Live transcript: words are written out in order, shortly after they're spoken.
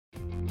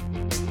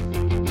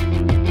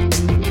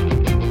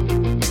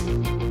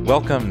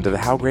welcome to the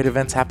How Great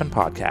Events Happen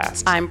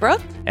podcast. I'm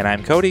Brooke. And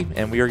I'm Cody,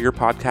 and we are your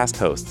podcast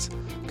hosts,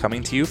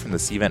 coming to you from the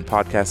Cvent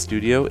Podcast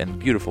Studio in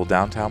beautiful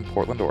downtown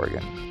Portland,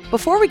 Oregon.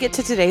 Before we get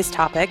to today's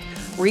topic,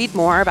 read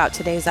more about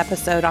today's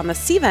episode on the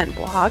Cvent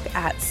blog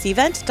at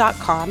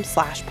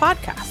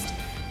cvent.com/podcast.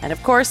 And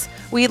of course,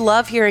 we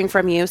love hearing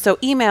from you, so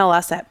email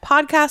us at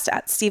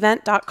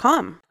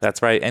podcast@cvent.com.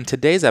 That's right, and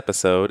today's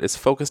episode is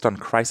focused on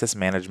crisis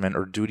management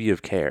or duty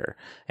of care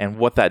and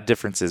what that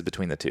difference is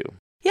between the two.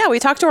 Yeah, we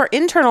talked to our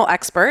internal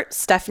expert,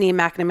 Stephanie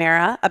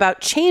McNamara, about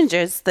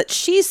changes that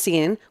she's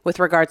seen with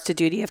regards to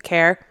duty of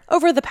care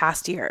over the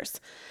past years.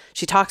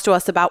 She talks to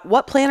us about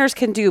what planners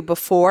can do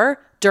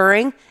before,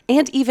 during,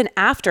 and even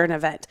after an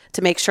event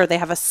to make sure they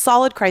have a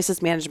solid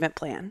crisis management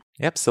plan.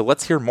 Yep, so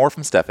let's hear more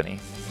from Stephanie.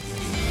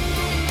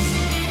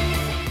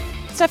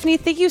 Stephanie,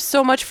 thank you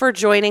so much for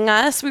joining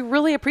us. We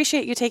really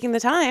appreciate you taking the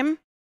time.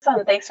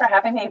 Awesome. Thanks for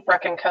having me,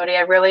 Brooke and Cody.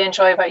 I really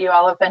enjoy what you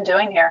all have been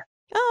doing here.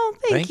 Oh,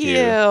 thank you.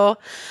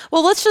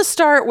 Well, let's just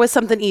start with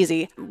something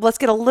easy. Let's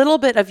get a little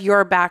bit of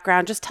your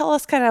background. Just tell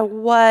us kind of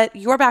what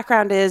your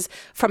background is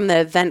from the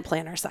event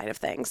planner side of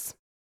things.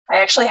 I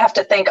actually have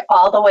to think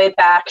all the way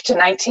back to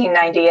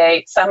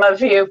 1998. Some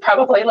of you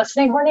probably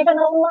listening weren't even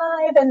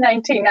alive in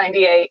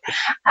 1998.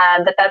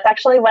 But that's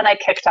actually when I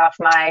kicked off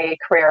my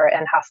career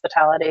in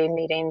hospitality,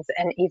 meetings,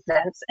 and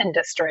events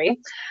industry.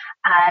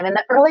 In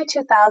the early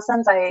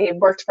 2000s, I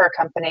worked for a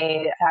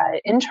company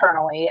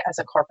internally as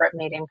a corporate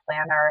meeting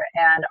planner,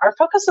 and our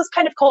focus was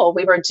kind of cool.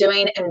 We were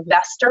doing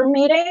investor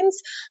meetings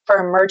for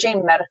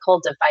emerging medical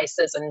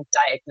devices and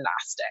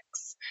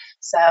diagnostics.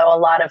 So a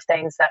lot of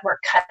things that were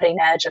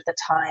cutting edge at the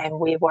time,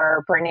 we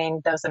were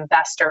bringing those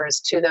investors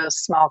to those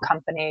small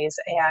companies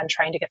and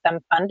trying to get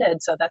them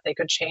funded so that they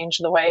could change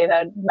the way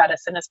that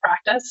medicine is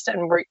practiced.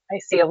 And I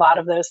see a lot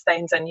of those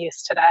things in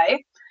use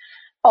today.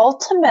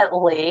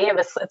 Ultimately,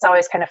 it's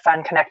always kind of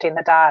fun connecting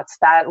the dots.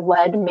 That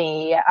led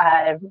me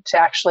to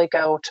actually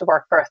go to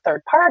work for a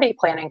third-party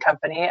planning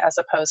company as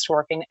opposed to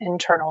working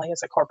internally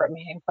as a corporate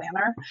meeting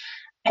planner.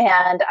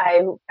 And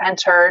I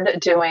entered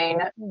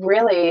doing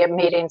really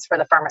meetings for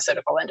the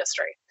pharmaceutical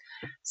industry.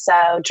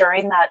 So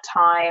during that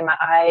time,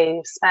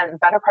 I spent the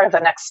better part of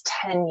the next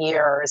 10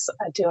 years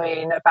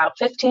doing about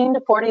 15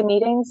 to 40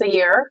 meetings a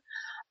year.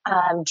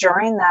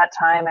 During that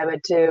time, I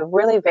would do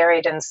really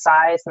varied in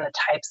size and the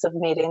types of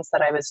meetings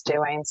that I was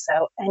doing.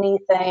 So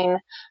anything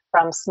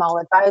from small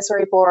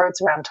advisory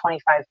boards, around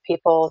 25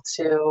 people,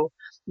 to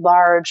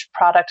large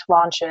product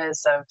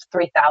launches of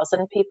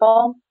 3,000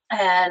 people.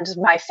 And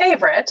my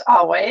favorite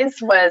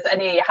always was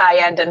any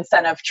high-end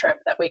incentive trip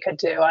that we could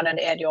do on an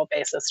annual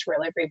basis to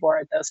really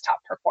reward those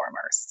top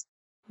performers.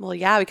 Well,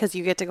 yeah, because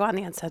you get to go on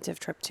the incentive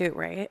trip too,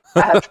 right?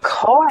 Of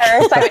course.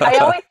 I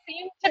always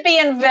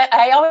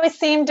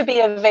seem to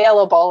be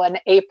available in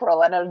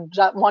April in a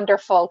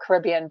wonderful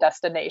Caribbean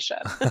destination.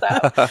 So.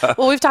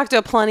 Well, we've talked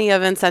to plenty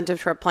of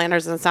incentive trip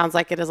planners, and it sounds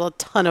like it is a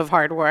ton of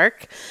hard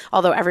work,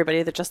 although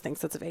everybody that just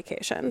thinks it's a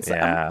vacation. So.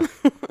 Yeah.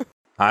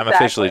 I'm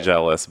officially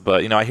jealous,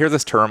 but I hear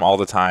this term all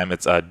the time.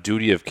 It's a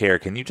duty of care.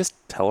 Can you just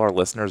tell our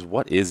listeners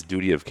what is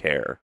duty of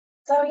care?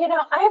 So,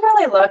 I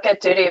really look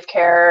at duty of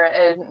care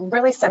and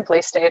really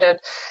simply stated,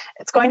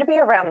 it's going to be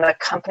around the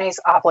company's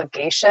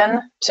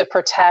obligation to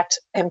protect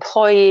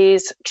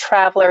employees,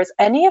 travelers,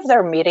 any of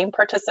their meeting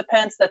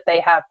participants that they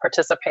have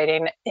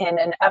participating in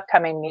an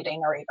upcoming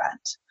meeting or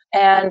event.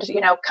 And,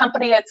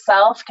 company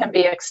itself can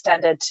be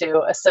extended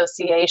to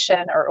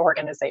association or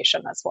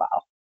organization as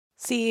well.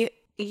 See,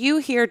 you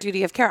hear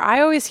duty of care.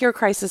 I always hear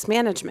crisis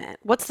management.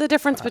 What's the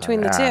difference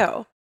between the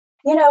two?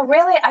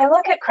 Really, I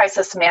look at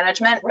crisis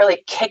management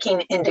really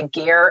kicking into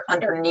gear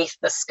underneath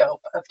the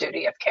scope of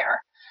duty of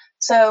care.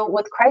 So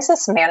with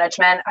crisis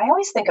management, I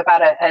always think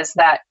about it as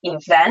that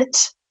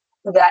event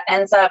that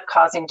ends up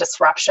causing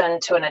disruption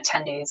to an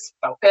attendee's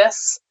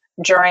focus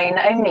during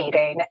a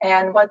meeting.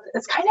 And what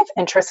is kind of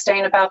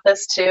interesting about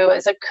this too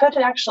is it could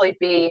actually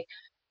be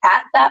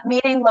at that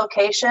meeting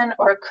location,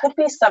 or it could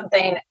be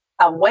something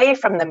away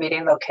from the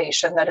meeting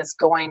location that is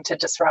going to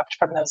disrupt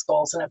from those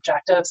goals and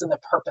objectives and the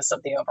purpose of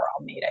the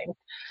overall meeting.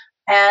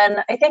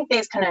 And I think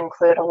these can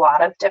include a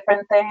lot of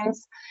different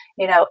things,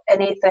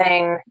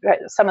 anything,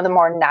 some of the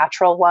more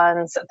natural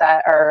ones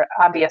that are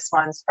obvious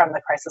ones from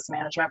the crisis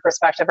management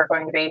perspective are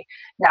going to be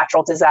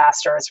natural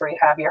disasters where you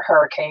have your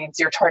hurricanes,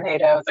 your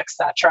tornadoes,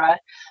 etc.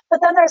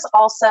 But then there's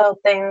also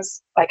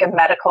things like a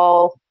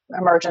medical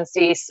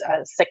emergency,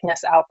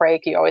 sickness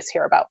outbreak. You always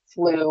hear about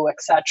flu,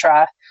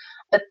 etc.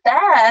 But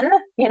then,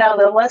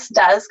 the list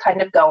does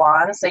kind of go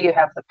on. So you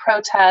have the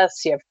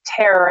protests, you have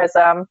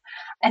terrorism,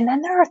 and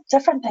then there are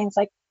different things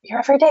like your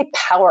everyday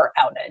power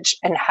outage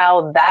and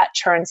how that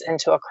turns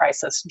into a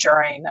crisis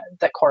during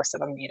the course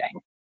of a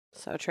meeting.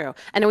 So true.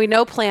 And we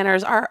know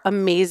planners are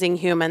amazing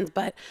humans,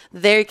 but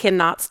they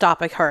cannot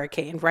stop a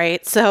hurricane,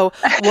 right? So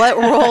what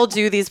role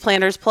do these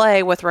planners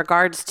play with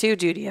regards to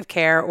duty of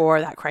care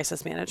or that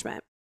crisis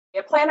management?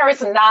 A planner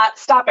is not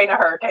stopping a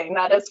hurricane,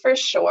 that is for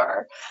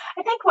sure.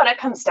 I think what it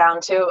comes down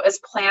to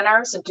is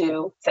planners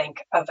do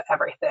think of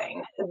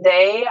everything.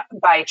 They,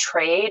 by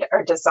trade,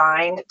 are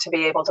designed to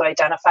be able to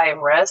identify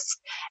risk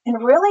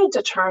and really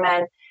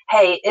determine,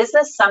 hey, is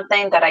this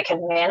something that I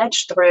can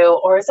manage through,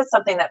 or is it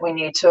something that we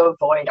need to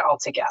avoid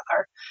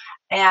altogether?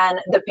 And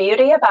the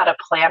beauty about a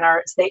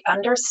planner is they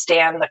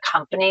understand the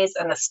companies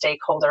and the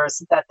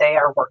stakeholders that they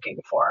are working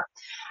for,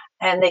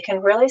 and they can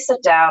really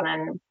sit down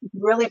and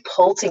really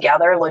pull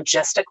together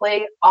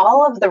logistically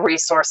all of the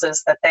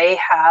resources that they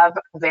have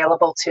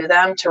available to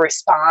them to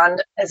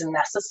respond as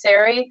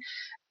necessary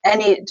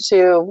and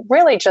to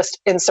really just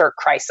insert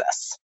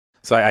crisis.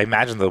 So I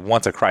imagine that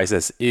once a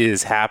crisis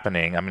is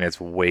happening, I mean, it's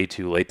way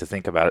too late to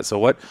think about it. So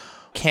what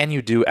can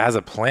you do as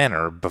a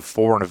planner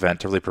before an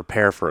event to really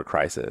prepare for a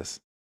crisis?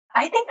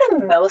 I think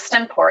the most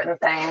important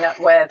thing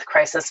with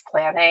crisis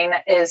planning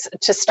is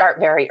to start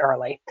very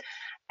early.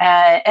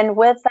 And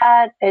with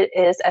that, it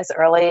is as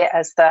early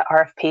as the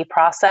RFP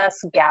process,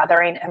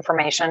 gathering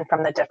information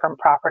from the different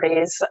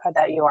properties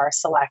that you are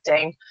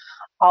selecting.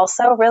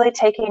 Also, really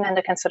taking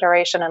into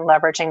consideration and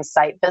leveraging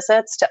site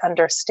visits to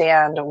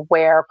understand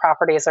where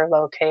properties are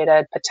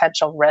located,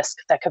 potential risk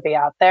that could be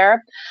out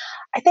there.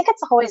 I think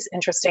it's always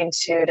interesting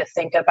too to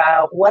think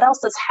about what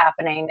else is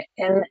happening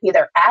in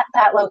either at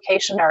that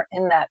location or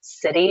in that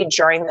city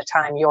during the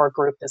time your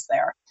group is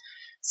there.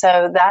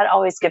 So that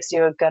always gives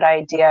you a good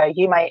idea.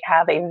 You might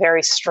have a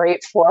very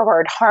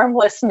straightforward,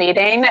 harmless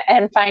meeting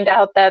and find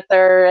out that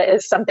there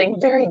is something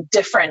very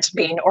different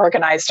being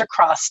organized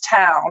across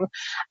town.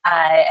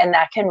 And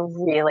that can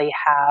really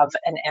have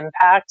an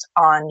impact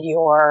on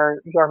your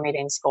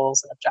meeting's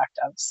goals and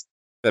objectives.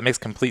 That makes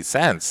complete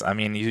sense. I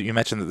mean, you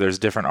mentioned that there's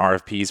different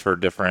RFPs for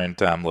different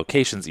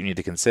locations you need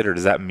to consider.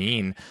 Does that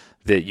mean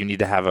that you need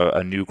to have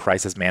a new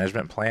crisis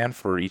management plan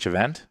for each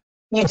event?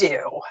 You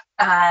do.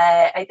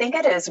 I think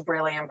it is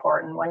really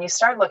important when you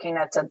start looking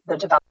at the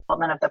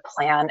development of the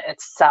plan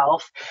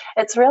itself.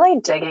 It's really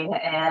digging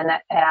in,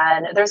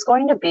 and there's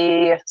going to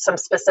be some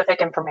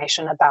specific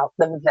information about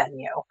the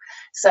venue.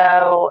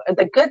 So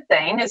the good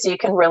thing is you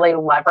can really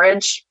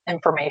leverage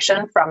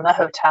information from the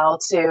hotel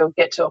to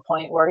get to a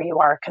point where you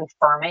are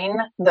confirming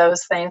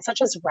those things,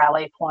 such as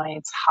rally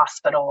points,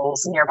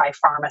 hospitals, nearby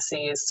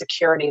pharmacies,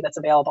 security that's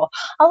available.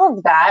 All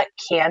of that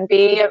can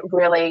be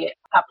really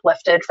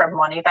uplifted from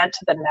one event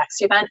to the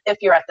next event if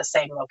you're at the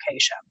same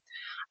location.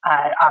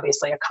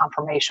 Obviously, a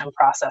confirmation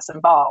process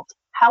involved.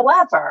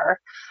 However,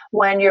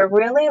 when you're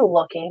really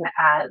looking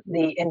at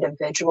the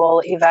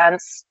individual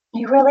events,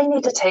 you really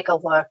need to take a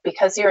look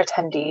because your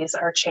attendees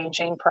are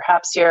changing.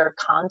 Perhaps your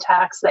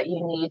contacts that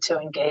you need to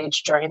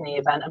engage during the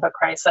event of a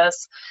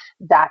crisis,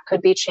 that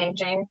could be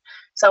changing.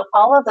 So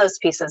all of those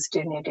pieces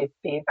do need to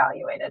be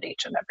evaluated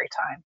each and every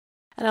time.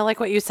 And I like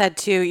what you said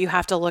too. You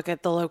have to look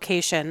at the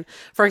location.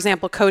 For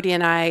example, Cody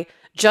and I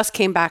just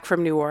came back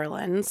from New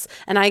Orleans,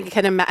 and I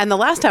can imagine. And the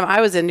last time I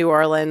was in New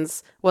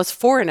Orleans was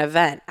for an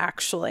event,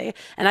 actually.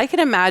 And I can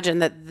imagine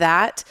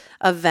that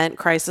event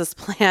crisis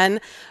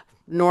plan,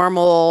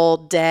 normal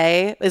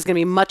day, is going to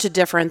be much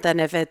different than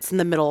if it's in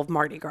the middle of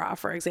Mardi Gras,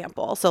 for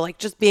example. So, like,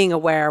 just being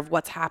aware of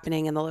what's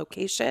happening in the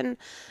location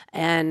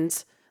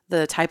and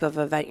the type of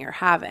event you're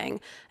having.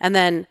 And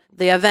then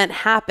the event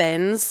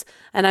happens,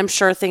 and I'm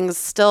sure things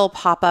still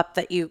pop up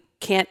that you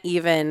can't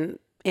even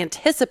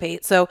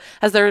anticipate. So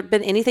has there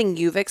been anything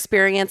you've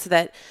experienced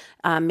that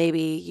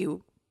maybe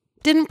you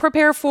didn't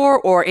prepare for,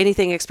 or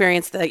anything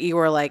experienced that you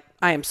were like,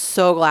 I am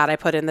so glad I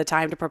put in the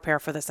time to prepare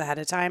for this ahead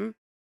of time?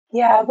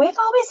 Yeah, we've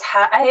always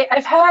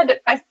had,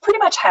 I've pretty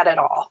much had it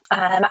all.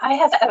 I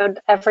have had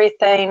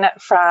everything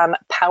from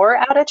power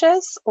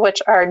outages,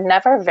 which are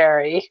never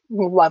very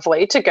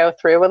lovely to go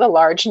through with a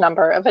large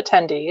number of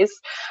attendees.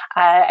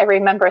 I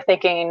remember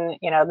thinking,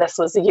 this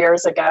was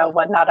years ago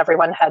when not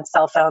everyone had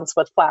cell phones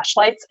with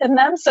flashlights in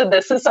them. So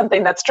this is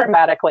something that's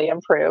dramatically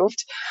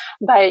improved.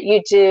 But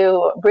you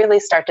do really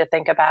start to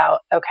think about,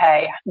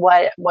 okay,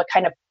 what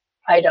kind of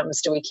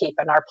items do we keep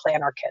in our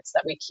planner kits,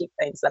 that we keep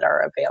things that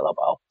are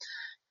available?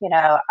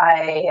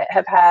 I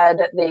have had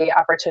the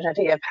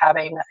opportunity of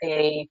having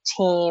a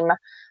team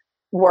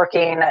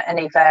working an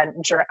event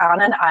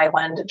on an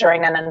island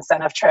during an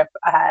incentive trip,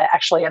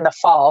 actually in the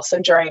fall, so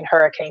during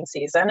hurricane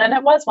season. And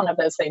it was one of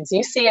those things,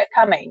 you see it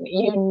coming,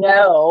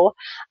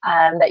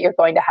 that you're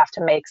going to have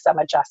to make some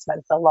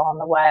adjustments along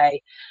the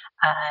way.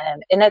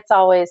 And it's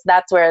always,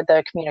 that's where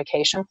the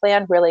communication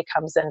plan really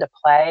comes into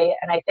play.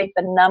 And I think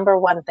the number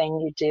one thing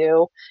you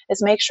do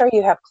is make sure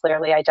you have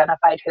clearly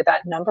identified who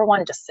that number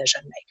one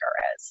decision maker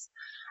is.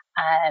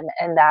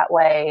 And that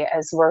way,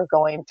 as we're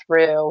going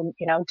through,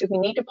 do we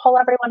need to pull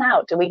everyone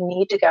out? Do we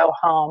need to go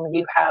home?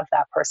 You have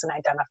that person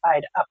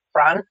identified up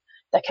front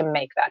that can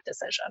make that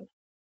decision.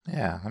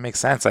 Yeah, that makes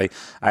sense.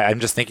 I'm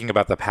just thinking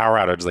about the power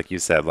outage, like you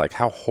said, like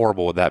how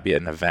horrible would that be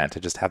at an event to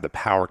just have the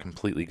power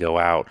completely go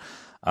out?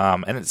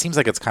 And it seems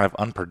like it's kind of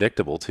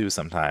unpredictable too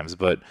sometimes,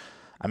 but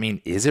I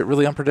mean, is it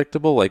really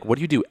unpredictable? Like, what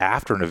do you do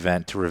after an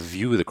event to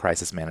review the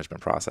crisis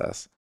management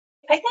process?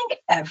 I think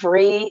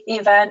every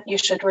event you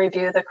should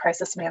review the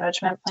crisis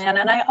management plan.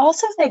 And I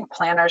also think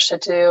planners should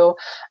do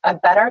a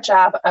better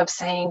job of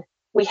saying,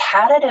 we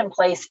had it in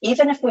place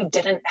even if we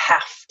didn't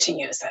have to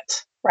use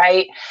it,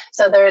 right?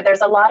 So there's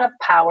a lot of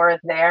power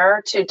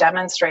there to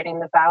demonstrating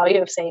the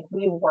value of saying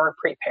we were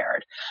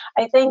prepared.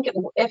 I think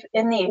if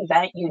in the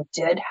event you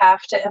did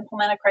have to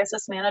implement a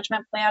crisis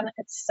management plan,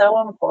 it's so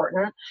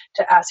important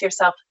to ask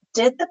yourself,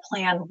 did the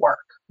plan work?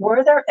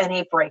 Were there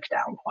any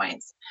breakdown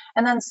points?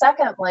 And then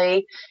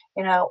secondly,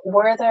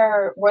 were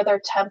there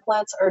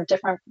templates or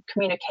different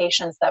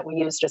communications that we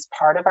used as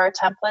part of our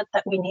template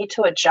that we need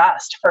to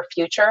adjust for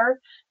future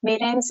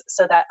meetings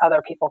so that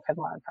other people can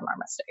learn from our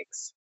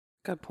mistakes?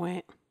 Good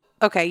point.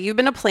 Okay, you've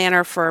been a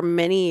planner for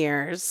many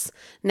years.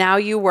 Now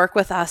you work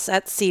with us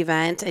at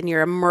Cvent and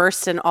you're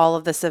immersed in all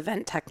of this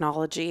event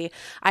technology.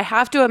 I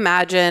have to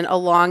imagine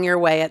along your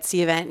way at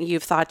Cvent,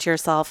 you've thought to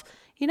yourself,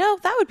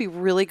 that would be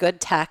really good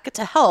tech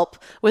to help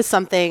with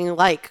something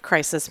like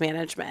crisis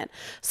management.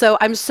 So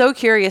I'm so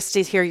curious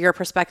to hear your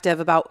perspective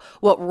about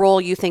what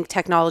role you think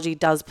technology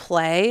does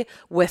play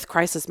with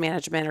crisis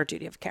management or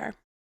duty of care.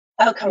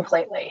 Oh,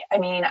 completely. I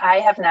mean,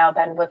 I have now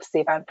been with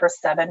Cvent for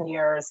 7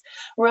 years,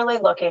 really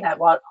looking at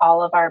what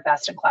all of our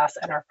best-in-class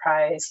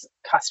enterprise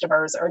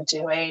customers are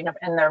doing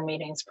in their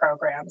meetings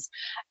programs.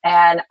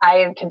 And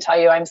I can tell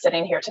you, I'm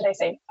sitting here today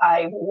saying,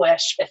 I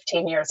wish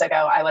 15 years ago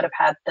I would have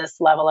had this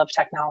level of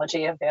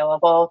technology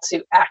available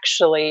to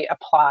actually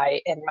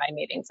apply in my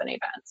meetings and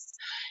events.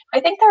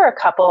 I think there are a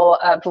couple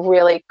of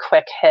really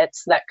quick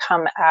hits that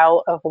come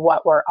out of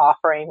what we're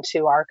offering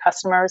to our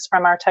customers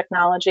from our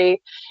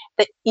technology.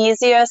 The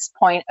easiest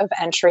point of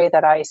entry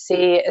that I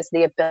see is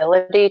the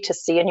ability to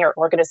see in your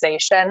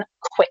organization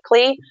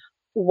quickly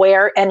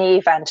where any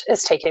event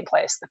is taking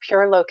place, the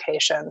pure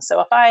location. So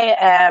if I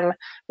am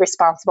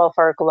responsible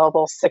for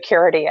global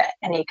security at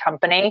any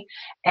company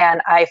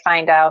and I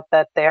find out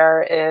that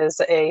there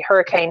is a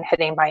hurricane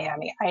hitting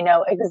Miami, I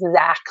know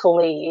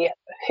exactly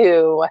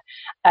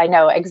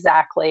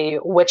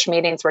which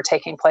meetings were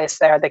taking place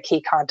there, the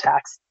key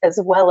contacts, as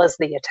well as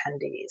the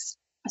attendees.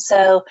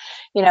 So,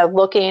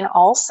 looking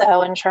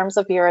also in terms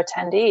of your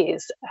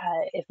attendees,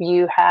 if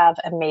you have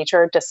a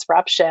major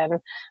disruption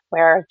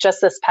where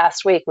just this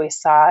past week we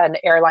saw an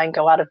airline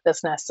go out of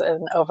business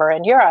over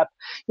in Europe,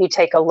 you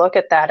take a look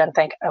at that and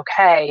think,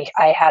 okay,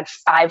 I had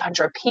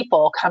 500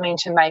 people coming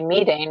to my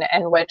meeting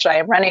in which I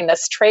am running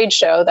this trade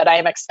show that I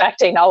am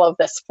expecting all of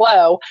this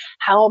flow.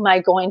 How am I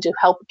going to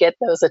help get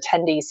those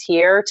attendees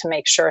here to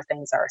make sure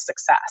things are a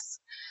success?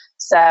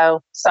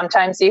 So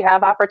sometimes you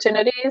have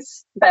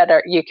opportunities that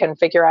you can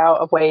figure out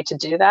a way to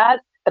do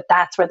that, but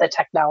that's where the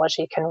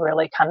technology can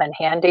really come in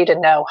handy to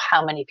know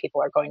how many people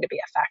are going to be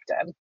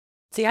affected.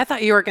 See, I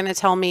thought you were going to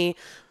tell me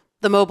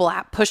the mobile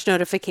app push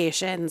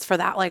notifications for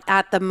that, like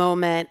at the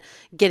moment,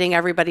 getting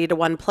everybody to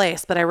one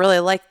place. But I really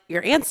like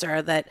your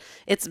answer that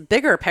it's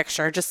bigger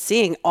picture, just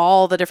seeing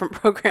all the different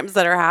programs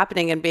that are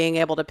happening and being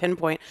able to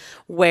pinpoint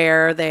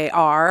where they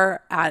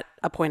are at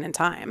a point in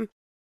time.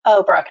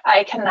 Oh, Brooke,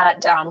 I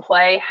cannot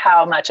downplay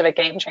how much of a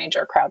game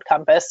changer Crowd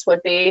Compass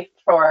would be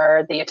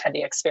for the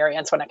attendee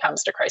experience when it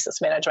comes to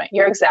crisis management.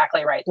 You're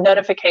exactly right.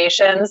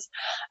 Notifications.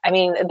 I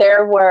mean,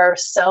 there were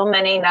so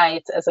many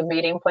nights as a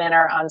meeting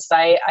planner on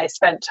site, I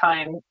spent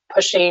time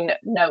pushing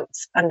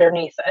notes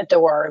underneath a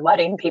door,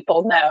 letting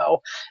people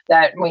know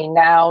that we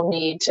now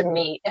need to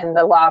meet in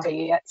the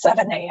lobby at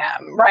 7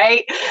 a.m.,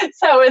 right?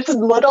 So it's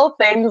little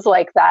things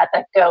like that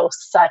that go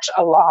such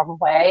a long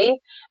way.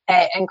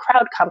 And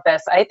Crowd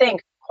Compass, I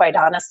think, quite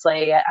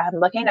honestly,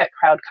 looking at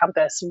Crowd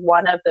Compass,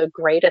 one of the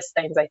greatest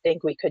things I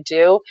think we could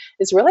do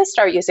is really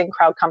start using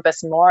Crowd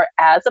Compass more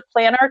as a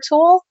planner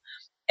tool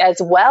as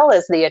well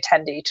as the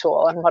attendee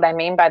tool. And what I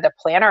mean by the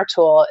planner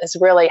tool is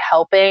really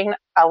helping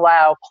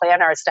allow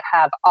planners to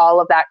have all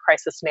of that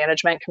crisis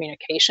management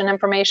communication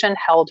information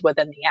held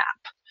within the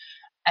app.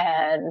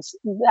 And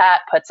that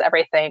puts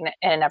everything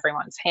in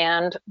everyone's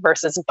hand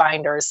versus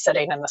binders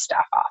sitting in the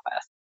staff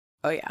office.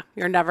 Oh, yeah.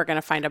 You're never going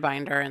to find a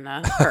binder in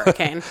the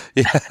hurricane.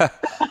 Yeah.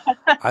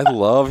 I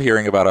love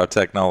hearing about how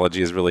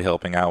technology is really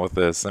helping out with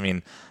this. I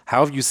mean,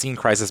 how have you seen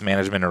crisis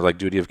management or like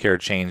duty of care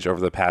change over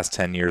the past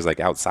 10 years,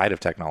 like outside of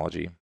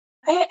technology?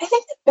 I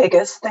think the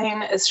biggest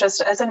thing is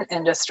just as an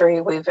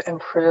industry, we've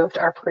improved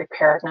our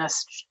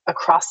preparedness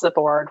across the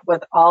board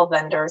with all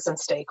vendors and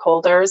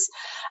stakeholders.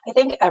 I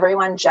think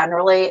everyone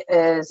generally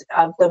is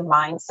of the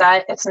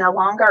mindset, it's no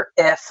longer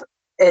if,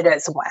 it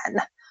is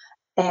when.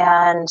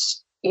 And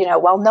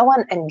while no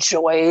one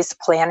enjoys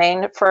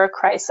planning for a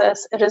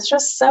crisis, it is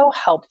just so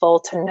helpful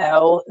to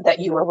know that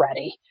you were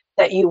ready,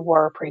 that you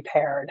were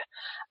prepared,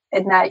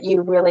 and that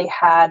you really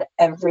had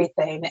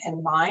everything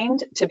in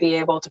mind to be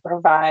able to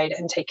provide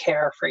and take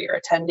care for your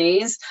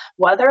attendees,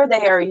 whether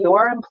they are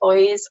your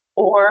employees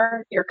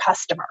or your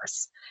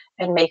customers,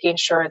 and making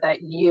sure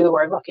that you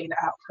are looking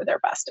out for their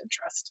best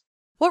interest.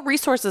 What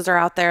resources are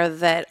out there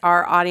that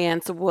our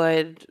audience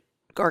would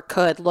or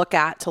could look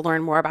at to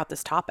learn more about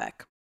this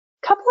topic?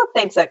 Couple of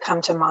things that come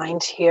to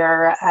mind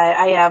here.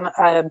 I am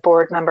a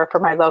board member for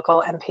my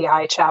local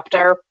MPI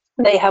chapter,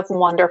 They have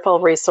wonderful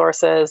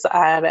resources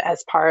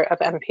as part of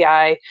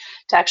MPI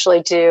to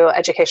actually do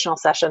educational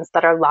sessions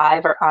that are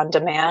live or on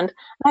demand.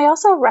 And I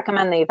also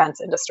recommend the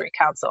Events Industry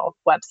Council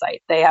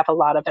website. They have a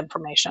lot of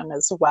information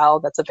as well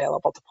that's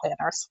available to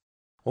planners.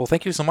 Well,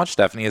 thank you so much,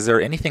 Stephanie. Is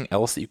there anything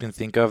else that you can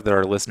think of that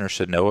our listeners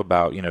should know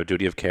about,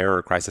 duty of care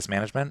or crisis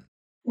management?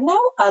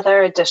 No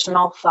other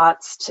additional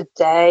thoughts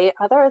today,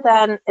 other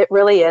than it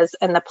really is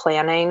in the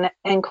planning.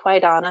 And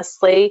quite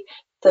honestly,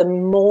 the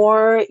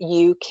more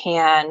you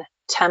can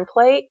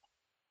template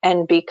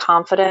and be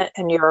confident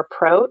in your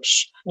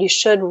approach, you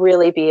should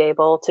really be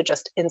able to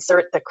just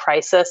insert the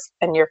crisis,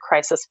 and your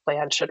crisis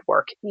plan should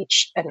work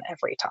each and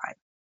every time.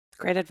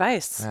 Great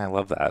advice. I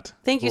love that.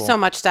 Thank you so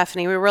much,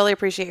 Stephanie. We really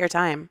appreciate your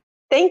time.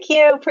 Thank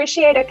you.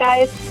 Appreciate it,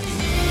 guys.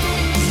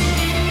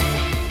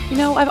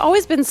 I've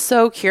always been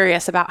so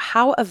curious about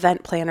how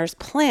event planners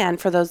plan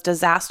for those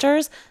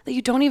disasters that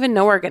you don't even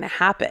know are going to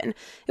happen.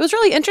 It was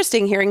really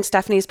interesting hearing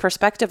Stephanie's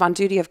perspective on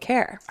duty of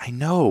care. I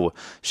know.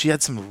 She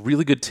had some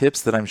really good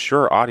tips that I'm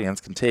sure our audience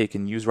can take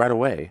and use right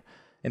away.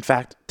 In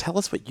fact, tell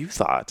us what you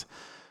thought.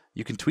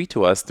 You can tweet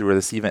to us through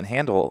the Cvent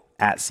handle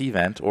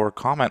 @Cvent or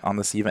comment on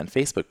the Cvent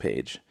Facebook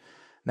page.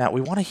 Now,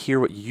 we want to hear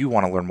what you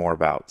want to learn more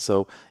about,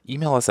 so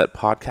email us at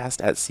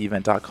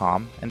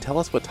podcast@cvent.com and tell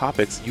us what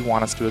topics you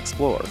want us to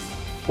explore.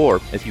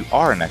 Or, if you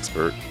are an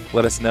expert,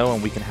 let us know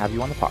and we can have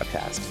you on the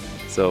podcast.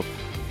 So,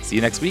 see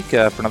you next week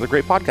for another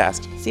great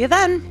podcast. See you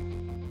then.